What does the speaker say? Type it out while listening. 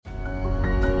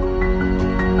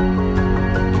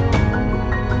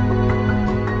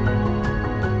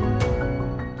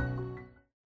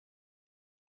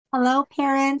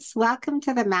parents. Welcome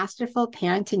to the Masterful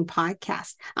Parenting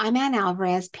Podcast. I'm Ann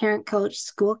Alvarez, parent coach,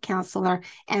 school counselor,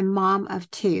 and mom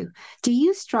of two. Do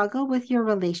you struggle with your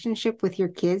relationship with your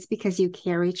kids because you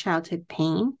carry childhood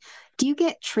pain? Do you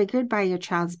get triggered by your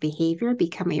child's behavior,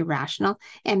 become irrational,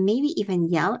 and maybe even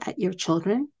yell at your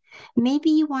children? Maybe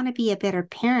you want to be a better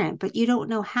parent, but you don't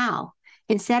know how.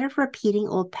 Instead of repeating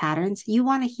old patterns, you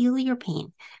want to heal your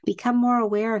pain, become more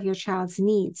aware of your child's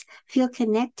needs, feel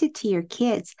connected to your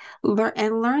kids,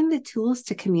 and learn the tools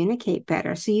to communicate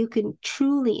better so you can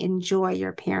truly enjoy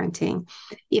your parenting.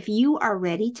 If you are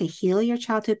ready to heal your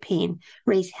childhood pain,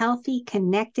 raise healthy,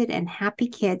 connected, and happy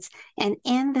kids, and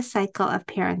end the cycle of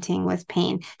parenting with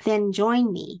pain, then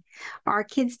join me. Our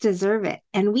kids deserve it,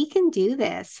 and we can do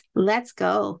this. Let's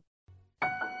go.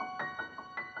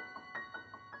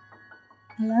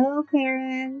 Hello,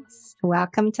 parents.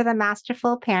 Welcome to the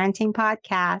Masterful Parenting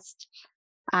Podcast.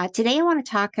 Today, I want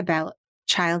to talk about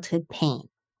childhood pain.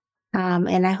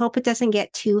 And I hope it doesn't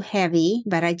get too heavy,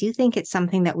 but I do think it's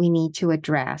something that we need to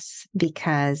address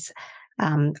because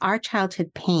our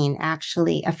childhood pain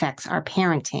actually affects our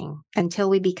parenting until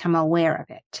we become aware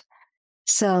of it.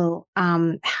 So,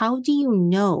 how do you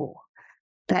know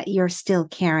that you're still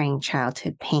carrying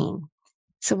childhood pain?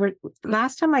 So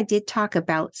last time I did talk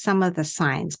about some of the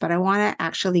signs, but I want to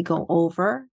actually go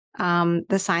over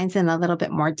the signs in a little bit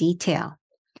more detail.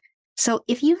 So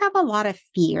if you have a lot of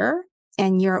fear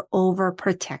and you're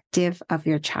overprotective of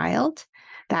your child,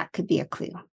 that could be a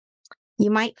clue.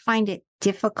 You might find it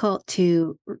difficult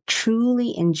to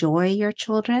truly enjoy your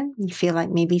children. You feel like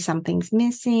maybe something's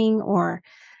missing or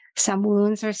some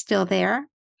wounds are still there.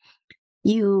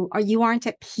 You aren't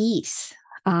at peace.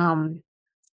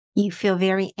 You feel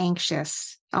very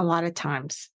anxious a lot of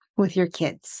times with your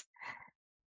kids.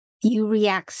 You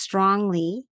react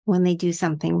strongly when they do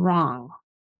something wrong,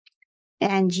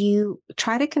 and you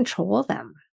try to control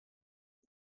them.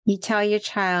 You tell your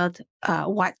child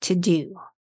what to do,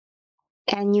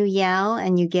 and you yell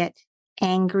and you get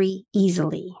angry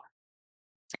easily.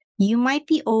 You might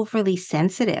be overly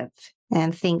sensitive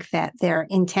and think that they're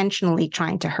intentionally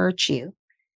trying to hurt you.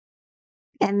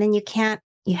 And then you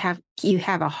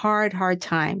have a hard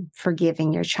time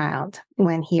forgiving your child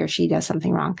when he or she does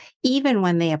something wrong, even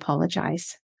when they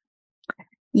apologize.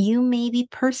 You maybe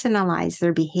personalize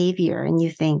their behavior and you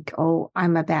think, oh,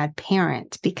 I'm a bad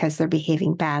parent because they're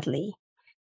behaving badly.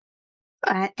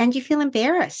 And you feel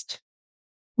embarrassed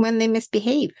when they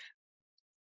misbehave.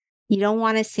 You don't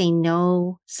want to say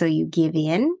no, so you give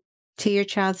in to your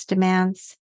child's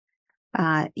demands.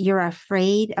 You're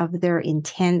afraid of their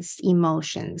intense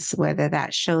emotions, whether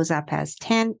that shows up as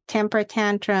temper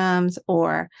tantrums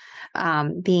or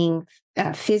being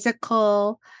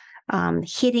physical,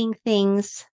 hitting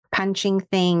things, punching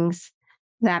things.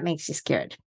 That makes you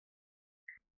scared.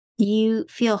 You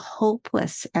feel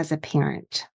hopeless as a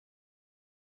parent,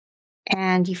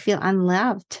 and you feel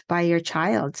unloved by your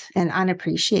child and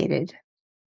unappreciated,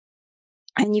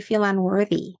 and you feel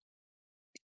unworthy.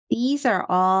 These are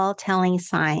all telling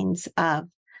signs of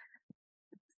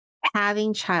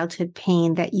having childhood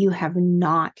pain that you have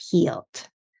not healed,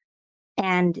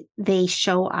 and they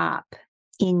show up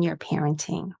in your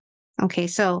parenting. Okay,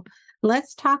 so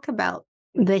let's talk about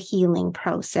the healing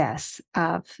process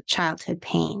of childhood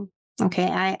pain. Okay,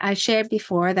 I shared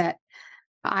before that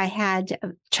I had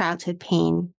childhood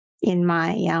pain in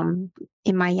my young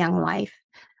life,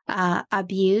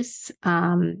 abuse.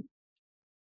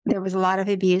 There was a lot of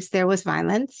abuse. There was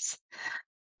violence.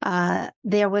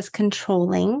 There was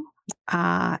controlling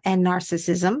and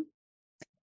narcissism.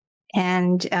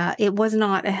 And it was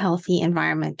not a healthy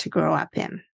environment to grow up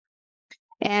in.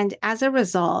 And as a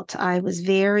result, I was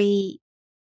very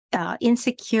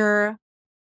insecure.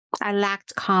 I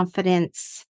lacked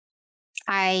confidence.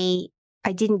 I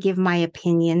didn't give my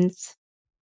opinions.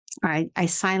 I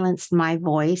silenced my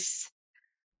voice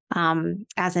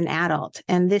as an adult.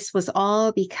 And this was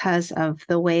all because of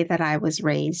the way that I was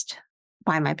raised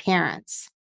by my parents.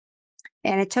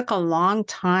 And it took a long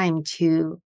time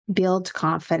to build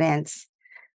confidence,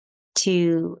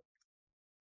 to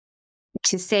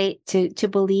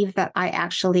believe that I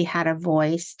actually had a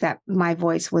voice, that my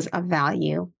voice was of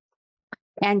value,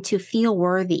 and to feel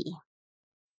worthy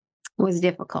was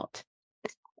difficult.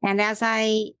 And as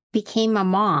I became a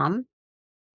mom,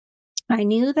 I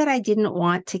knew that I didn't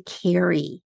want to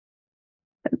carry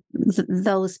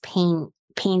those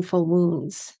painful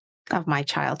wounds of my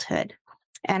childhood.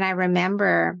 And I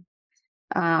remember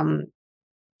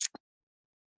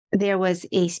there was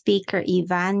a speaker,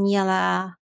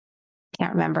 Ivanila,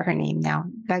 can't remember her name now,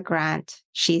 the Grant.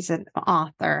 She's an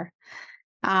author.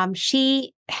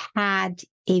 She had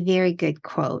a very good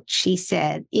quote. She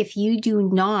said, "If you do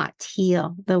not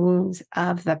heal the wounds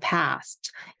of the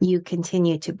past, you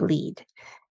continue to bleed."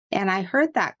 And I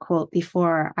heard that quote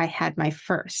before I had my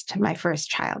first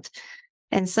child.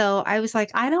 And so I was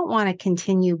like, I don't want to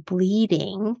continue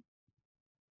bleeding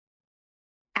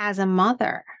as a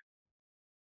mother,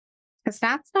 because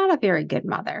that's not a very good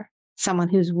mother, someone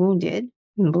who's wounded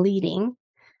and bleeding.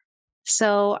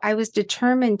 So I was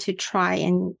determined to try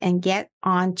and get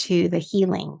onto the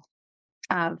healing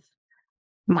of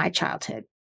my childhood.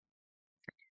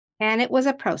 And it was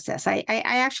a process. I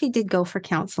actually did go for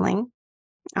counseling.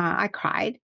 I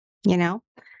cried, you know,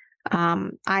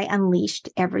 I unleashed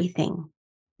everything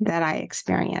that I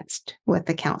experienced with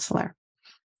the counselor.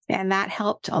 And that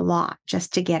helped a lot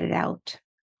just to get it out.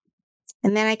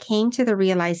 And then I came to the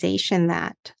realization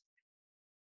that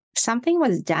something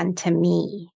was done to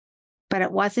me, but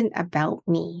it wasn't about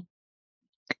me.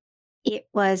 It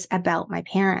was about my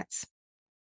parents.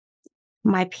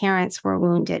 My parents were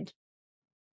wounded.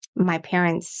 My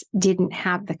parents didn't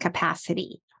have the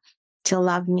capacity to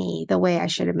love me the way I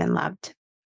should have been loved.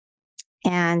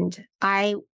 And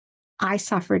I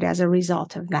suffered as a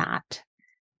result of that.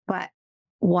 But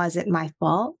was it my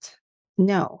fault?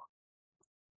 No.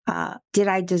 Did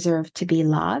I deserve to be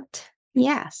loved?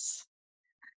 Yes.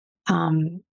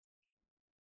 Um,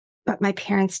 but my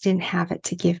parents didn't have it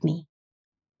to give me.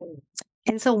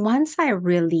 And so once I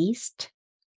released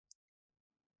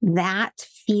that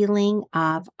feeling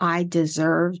of I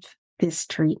deserved this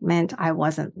treatment, I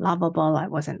wasn't lovable, I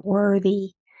wasn't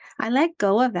worthy, I let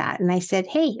go of that. And I said,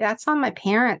 hey, that's on my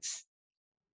parents.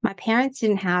 My parents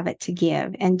didn't have it to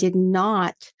give and did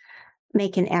not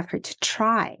make an effort to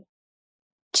try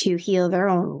to heal their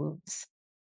own wounds.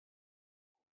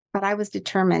 But I was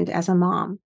determined as a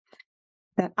mom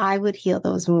that I would heal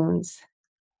those wounds,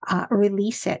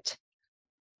 release it,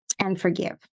 and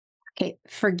forgive. Okay,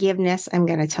 forgiveness, I'm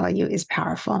going to tell you, is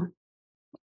powerful.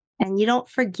 And you don't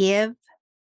forgive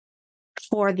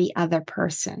for the other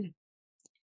person.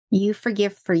 You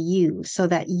forgive for you so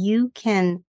that you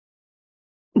can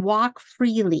walk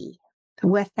freely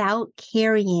without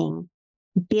carrying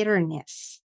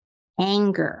bitterness,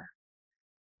 anger,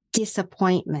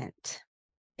 disappointment.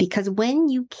 Because when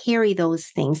you carry those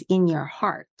things in your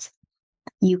heart,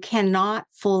 you cannot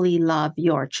fully love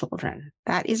your children.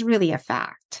 That is really a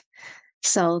fact.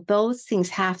 So those things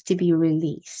have to be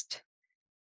released.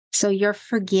 So you're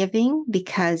forgiving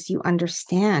because you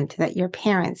understand that your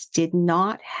parents did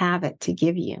not have it to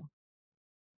give you.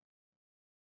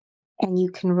 And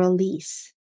you can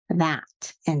release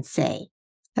that and say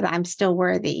that I'm still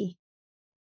worthy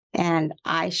and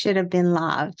I should have been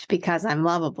loved because I'm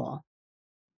lovable.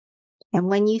 And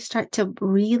when you start to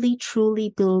really,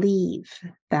 truly believe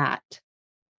that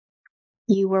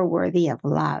you are worthy of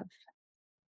love,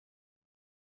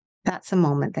 that's a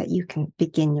moment that you can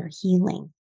begin your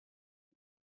healing.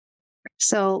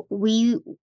 So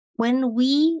when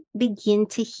we begin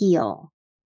to heal,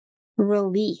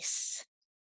 release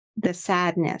the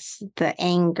sadness, the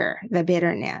anger, the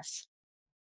bitterness,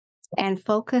 and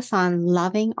focus on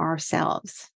loving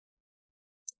ourselves,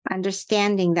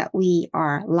 understanding that we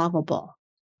are lovable,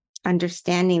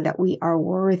 understanding that we are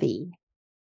worthy.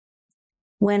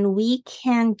 When we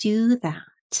can do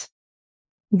that,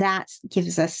 that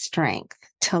gives us strength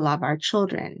to love our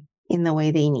children in the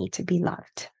way they need to be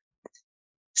loved.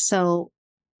 So,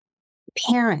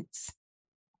 parents,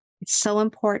 it's so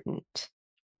important.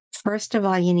 First of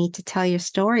all, you need to tell your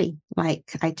story.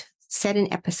 Like I said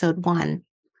in episode 1,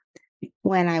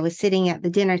 when I was sitting at the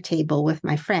dinner table with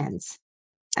my friends,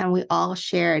 and we all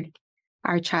shared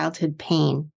our childhood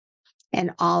pain,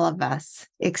 and all of us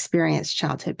experienced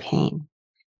childhood pain.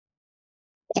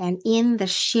 And in the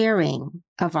sharing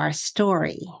of our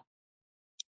story,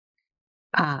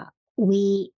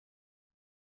 we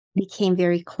became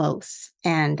very close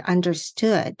and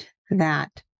understood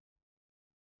that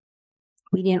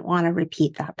we didn't want to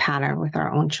repeat that pattern with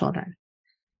our own children.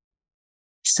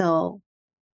 So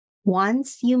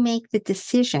once you make the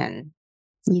decision,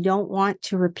 you don't want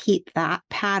to repeat that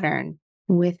pattern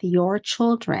with your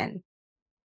children,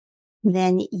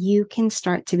 then you can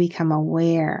start to become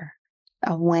aware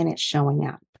of when it's showing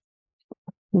up.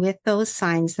 With those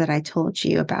signs that I told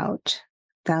you about,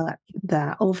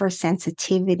 the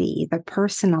oversensitivity, the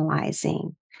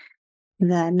personalizing,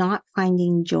 the not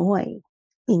finding joy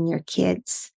in your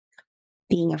kids,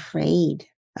 being afraid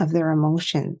of their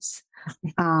emotions,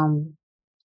 and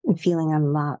feeling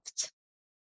unloved.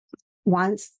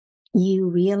 Once you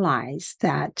realize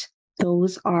that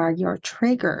those are your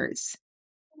triggers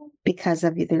because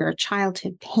of your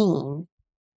childhood pain,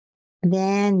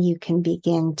 then you can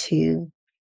begin to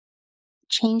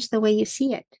change the way you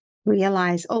see it.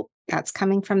 Realize, oh, that's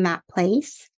coming from that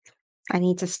place. I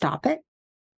need to stop it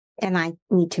and I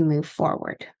need to move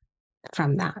forward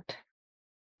from that.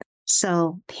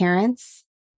 So, parents,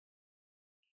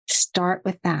 start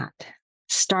with that.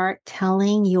 Start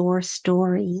telling your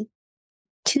story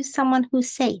to someone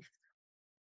who's safe,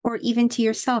 or even to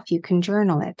yourself. You can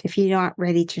journal it if you're not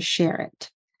ready to share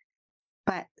it.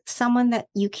 But someone that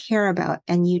you care about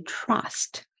and you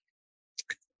trust,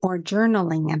 or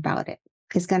journaling about it,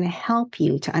 is going to help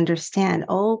you to understand,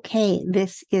 okay,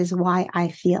 this is why I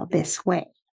feel this way,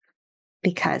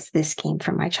 because this came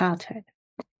from my childhood.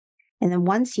 And then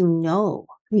once you know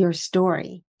your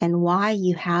story and why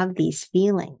you have these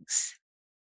feelings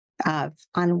of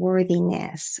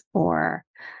unworthiness or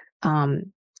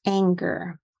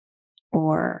anger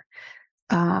or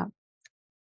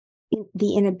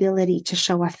the inability to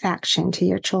show affection to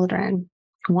your children,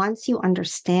 once you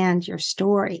understand your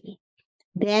story,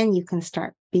 then you can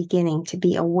start beginning to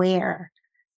be aware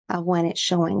of when it's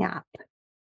showing up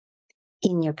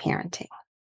in your parenting.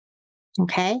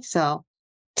 Okay, so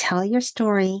tell your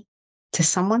story to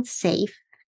someone safe,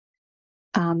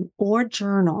 or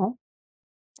journal,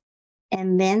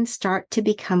 and then start to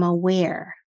become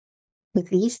aware with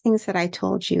these things that I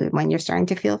told you when you're starting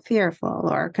to feel fearful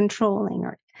or controlling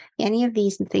or any of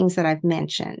these things that I've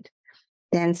mentioned.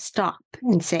 Then stop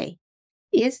and say,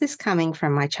 is this coming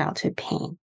from my childhood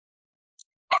pain?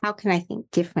 How can I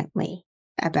think differently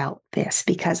about this?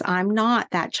 Because I'm not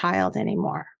that child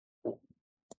anymore.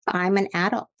 I'm an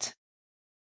adult.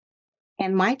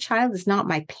 And my child is not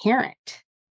my parent.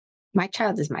 My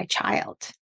child is my child.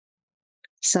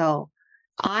 So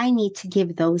I need to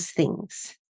give those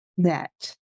things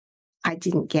that I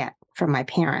didn't get from my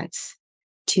parents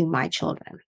to my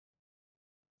children.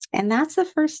 And that's the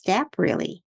first step,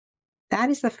 really. That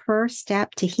is the first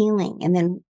step to healing. And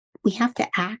then we have to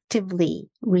actively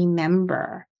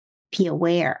remember, be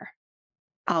aware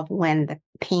of when the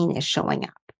pain is showing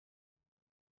up.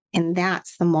 And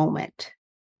that's the moment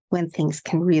when things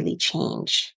can really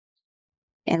change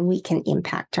and we can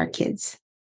impact our kids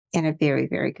in a very,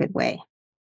 very good way.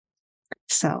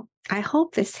 So I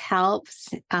hope this helps.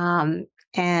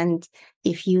 And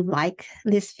if you like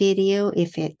this video,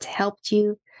 if it helped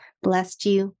you, blessed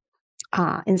you,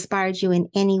 inspired you in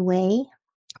any way,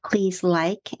 please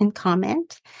like and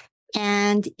comment.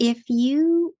 And if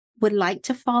you would like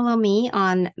to follow me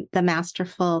on the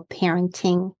Masterful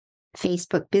Parenting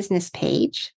Facebook business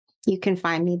page, you can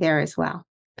find me there as well.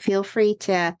 Feel free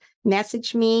to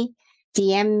message me,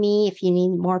 DM me if you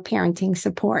need more parenting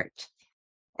support.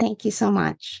 Thank you so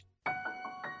much.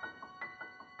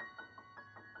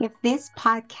 If this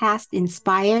podcast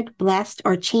inspired, blessed,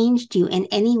 or changed you in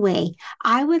any way,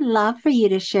 I would love for you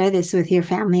to share this with your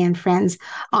family and friends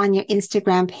on your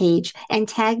Instagram page and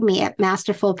tag me at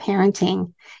Masterful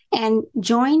Parenting. And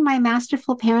join my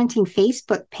Masterful Parenting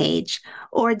Facebook page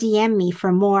or DM me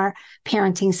for more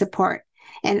parenting support.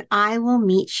 And I will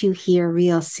meet you here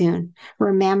real soon.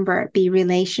 Remember, be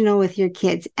relational with your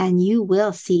kids and you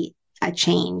will see a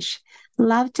change.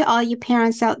 Love to all you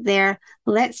parents out there.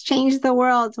 Let's change the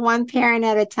world one parent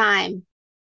at a time.